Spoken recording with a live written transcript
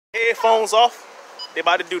Headphones off. They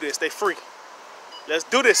about to do this. They free. Let's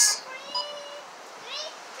do this.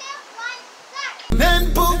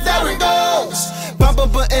 Then boom, there it goes. Pop a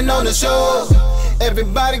button on the show.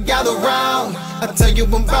 Everybody gather round. I tell you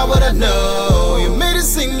about what I know. You made it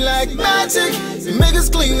seem like magic. You make us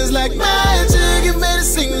clean it's like magic. You made it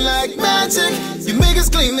seem like magic. You make us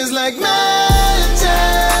clean it's like magic.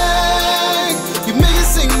 You make it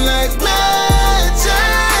seem like magic.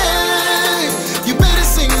 You made it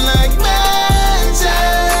seem like magic.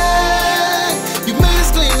 You make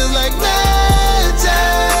us clean it's like magic.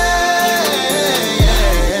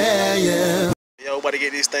 Yeah. Yo, about to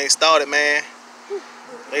get these things started, man.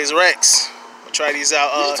 Laser Rex. We'll try these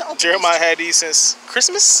out. Jeremiah had these since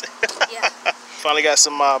Christmas. Yeah. Finally got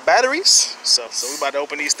some batteries. So we about to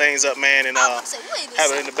open these things up, man, and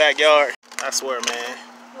have it in the backyard. I swear, man,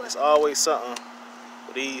 there's always something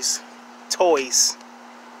with these toys.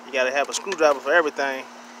 You gotta have a screwdriver for everything.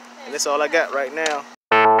 And that's all I got right now.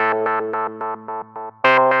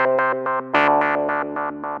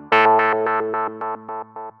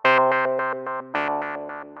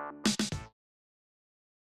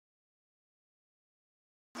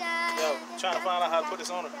 Yo, trying to find out how to put this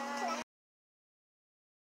on her.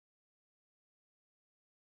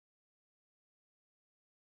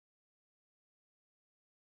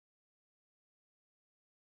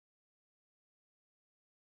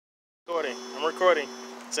 I'm recording.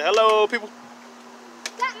 Say hello, people.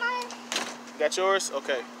 Got mine. You got yours?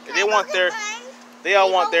 Okay. They want their. They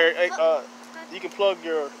all want their. You can plug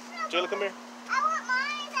your. Jayla, come here. I want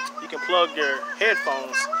mine. You can plug your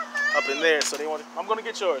headphones up in there. So they want. I'm gonna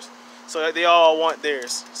get yours. So they all want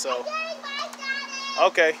theirs. So.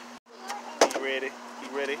 Okay. You ready?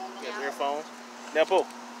 You ready? You got your earphones. Now, Pooh,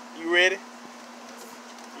 you ready?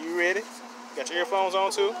 You ready? Got your earphones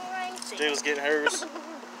on too? Jayla's getting hers.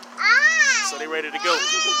 So they ready to go.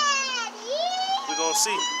 We're gonna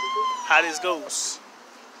see how this goes.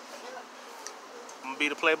 I'm gonna be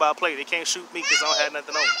the play-by-play. They can't shoot me because I don't have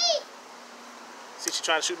nothing on. See, she's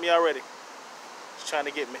trying to shoot me already. She's trying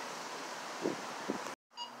to get me.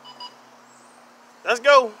 Let's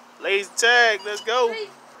go. Lazy tag, let's go.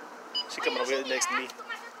 She coming over here next to me.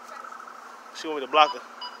 She want me to block her.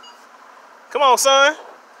 Come on, son.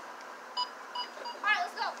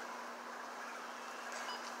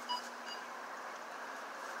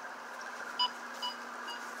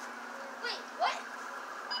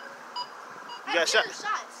 You got shots?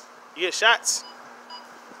 You get shots?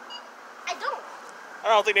 I don't. I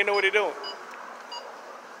don't think they know what they're doing.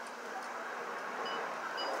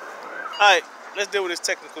 Alright, let's deal with this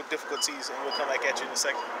technical difficulties and we'll come back at you in a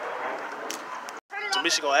second.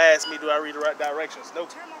 Jamisha gonna ask me, do I read the right directions? No,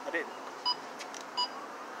 I didn't.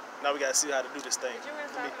 Now we gotta see how to do this thing.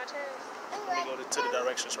 Let me go to the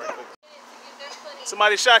directions right quick.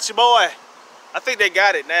 Somebody shot you, boy. I think they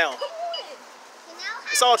got it now.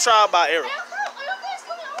 It's all trial by error.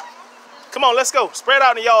 Come on, let's go. Spread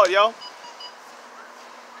out in the yard, y'all.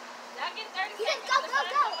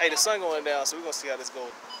 Hey, the sun going down, so we're going to see how this goes.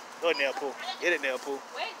 Go ahead, Nail Pool. Get it, Nail Pool.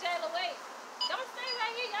 Wait, Jayla, wait. Don't stay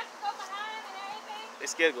right here. Y'all can go behind and everything. They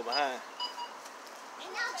scared to go behind.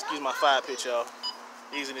 Excuse my fire pitch, y'all.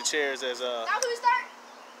 Using the chairs as Now do we start?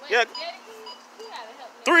 Wait, yeah. You gotta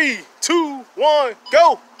help me. 3, 2, 1,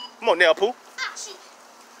 go. Come on, Nail Pool. Ah, shoot.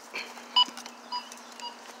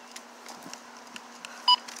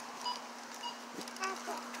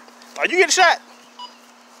 Oh, you get a shot.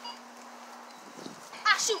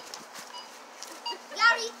 Ah, shoot.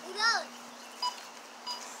 Larry, reload.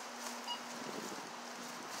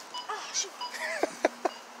 Ah, shoot.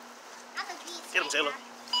 Get him, Jayla.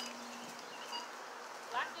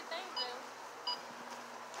 Lock your thing, Jayla.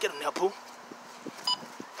 Get him, Nail Pool.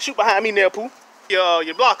 Shoot behind me, Nail Pool.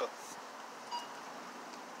 Your blocker.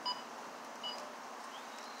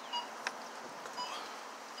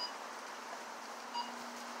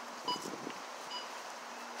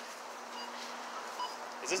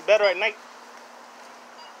 Is this better at night?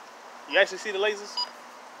 You actually see the lasers?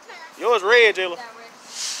 Yours red, Jayla.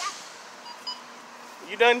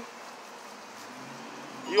 You done?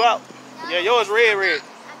 You out? Yeah, yours red. Daddy,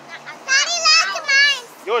 look at mine.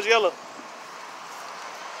 Yours yellow.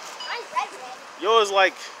 Mine's red. Yours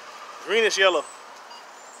like greenish yellow.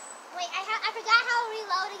 Wait, I forgot how to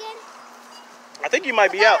reload again. I think you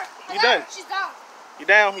might be out. You done? She's down. You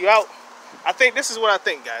down? You out? I think this is what I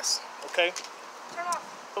think, guys. Okay? Turn off.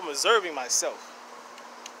 From observing myself,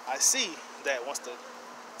 I see that once the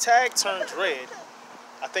tag turns red,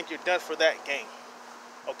 I think you're done for that game.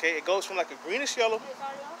 Okay? It goes from like a greenish yellow,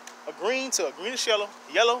 a green to a greenish yellow,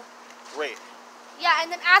 yellow, red. Yeah, and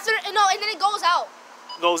then after, no, and then it goes out.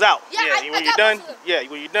 goes out. Yeah, I when you're got done, most of them. yeah,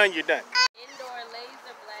 when you're done, you're done. Indoor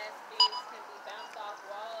laser blast beams can be bounced off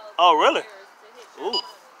walls. Oh, really? To hit Ooh, your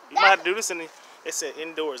you might have to do this in the. They said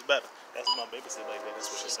indoor is better. That's what my baby said back there. That's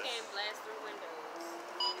what she She said. can blast through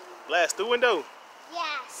windows. Blast through window.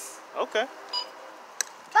 Yes. Okay.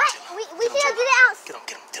 But we should have did it out. Get him,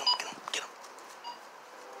 get him, get him, get him, get him.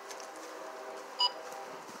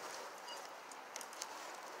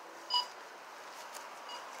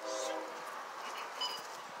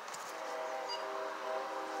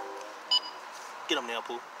 Get him now,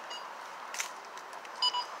 Pooh.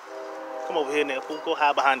 Come over here now, Pooh. Go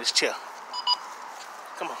hide behind this chair.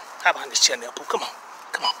 Come on, hide behind this chair now, Pooh. Come on,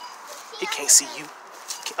 come on. He can't see you.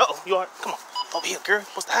 Uh-oh, you all right? Come on. Over here, girl. You're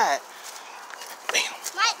supposed to hide. Bam.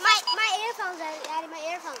 My earphones, Daddy, my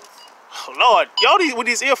earphones. Oh, Lord. Y'all with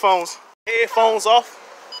these earphones. Headphones off.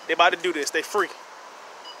 They about to do this. They free.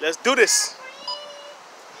 Let's do this.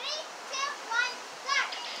 3,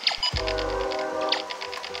 2, 1, go.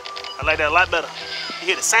 I like that a lot better. You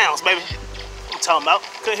hear the sounds, baby. I'm talking about.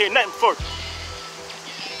 Couldn't hear nothing before.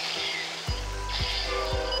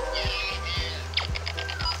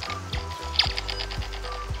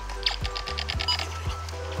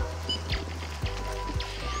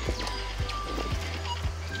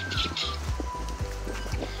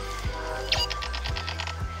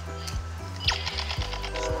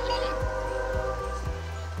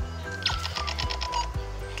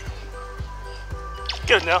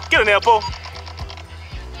 Get it now. Get it now, Paul.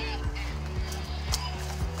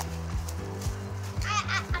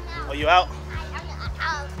 I'm out. Are you out? I'm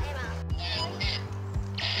out.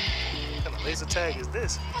 What kind of laser tag is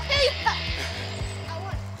this? I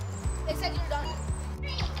won. They said you're done. 3,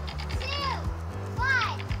 2,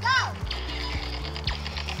 1, go.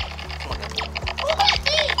 Come on now, Paul. Who hit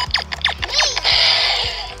me?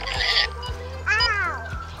 Ow.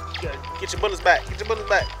 You gotta get your bullets back. Get your bullets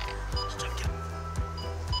back. Just try to get 'em.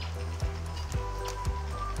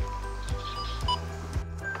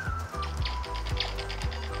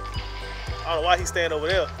 I don't know why he's staying over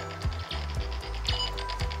there.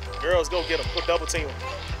 Girls, go get him. Go double team him.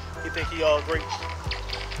 He think he all great.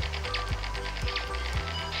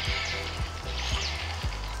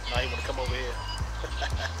 Now he wanna come over here.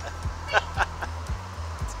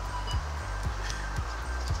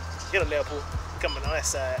 Get him there, Pooh. Coming on that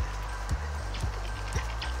side.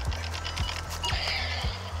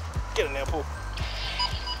 Get him there, Pooh.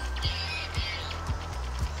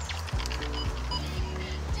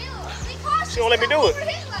 She don't let me do it.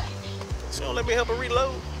 She don't let me help her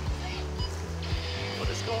reload. What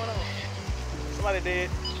is going on? Somebody dead.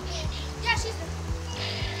 Yeah, she's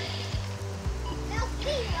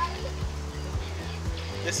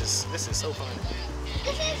This is so funny.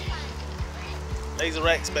 This is fun. Laser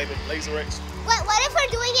X, baby. Laser X. What if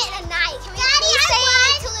we're doing it at night? Can we Daddy, stay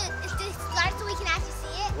until it starts so we can actually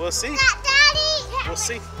see it? We'll see. Daddy! We'll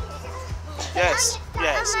see. Yes.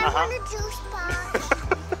 Yes. I want a juice bar.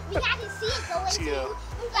 We got to see it go She into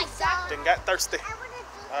like that. then got thirsty. I want a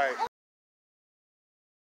juice All right.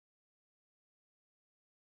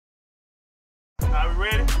 Are we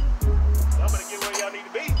ready? Y'all better get where y'all need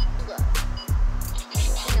to be.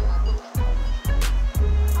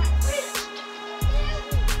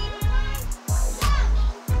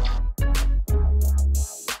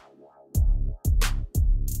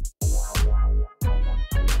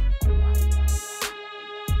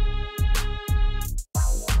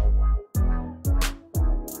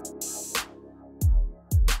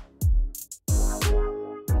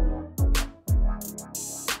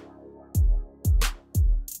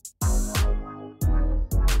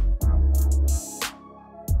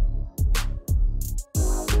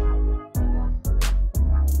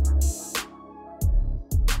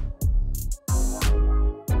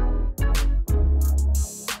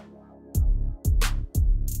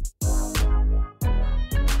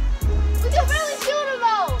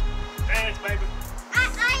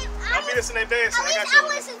 Listen, they dancing. At least I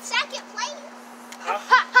was in second place. Huh?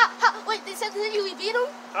 Wait, they said that we beat them?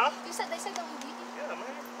 Huh? They said that we beat them? Yeah,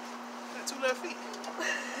 man. Got 2 left feet.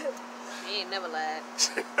 He ain't never lied.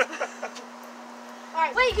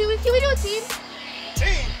 Alright, wait, can we do a team?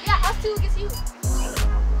 Team? Yeah, us two against you.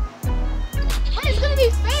 But it's gonna be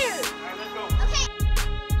fair. Alright, let's go. Okay.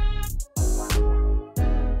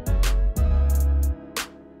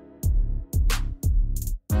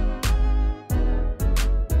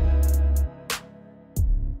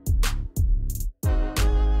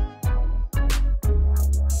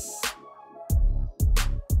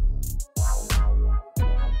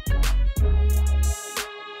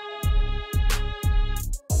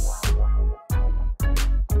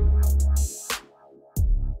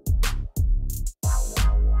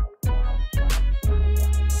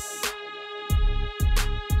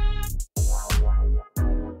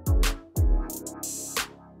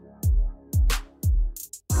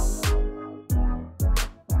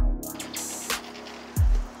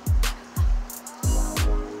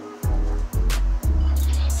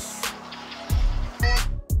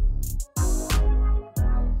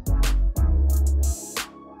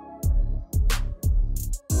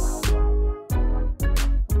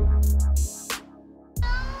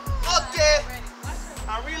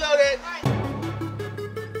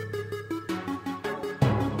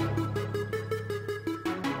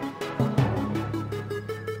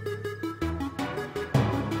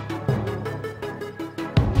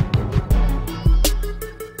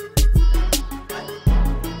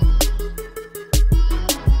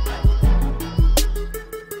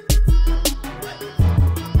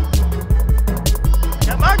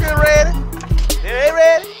 Got my good ready. They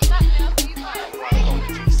ready? Stop now, so you fine.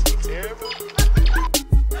 Terrible.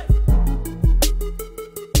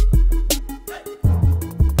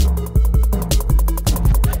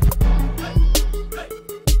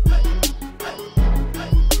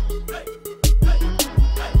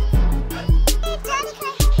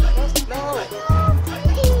 No.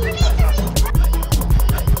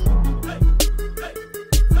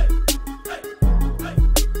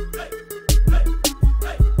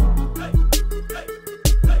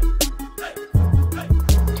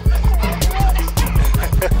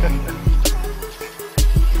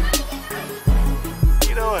 What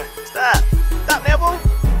you doing? Stop. Stop, Neville.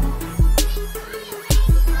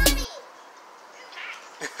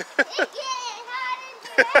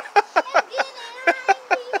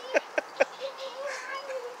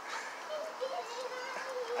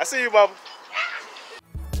 I see you, Bubba.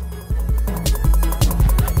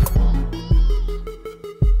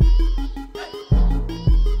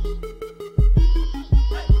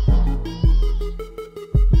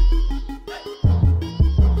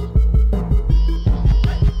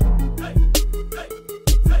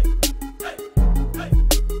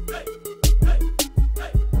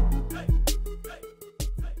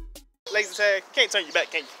 Lazy tag. Can't turn you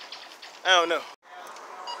back, can you? I don't know.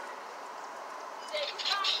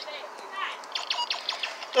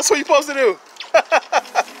 That's what you supposed to do.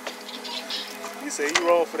 You say you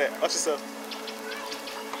wrong for that. Watch yourself.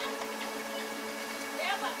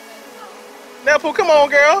 Nepal, come on,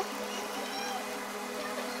 girl.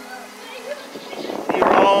 You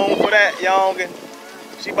wrong for that, youngin.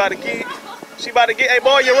 She about to get. Hey,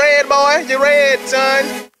 boy, you red, boy. You red,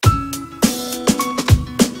 son.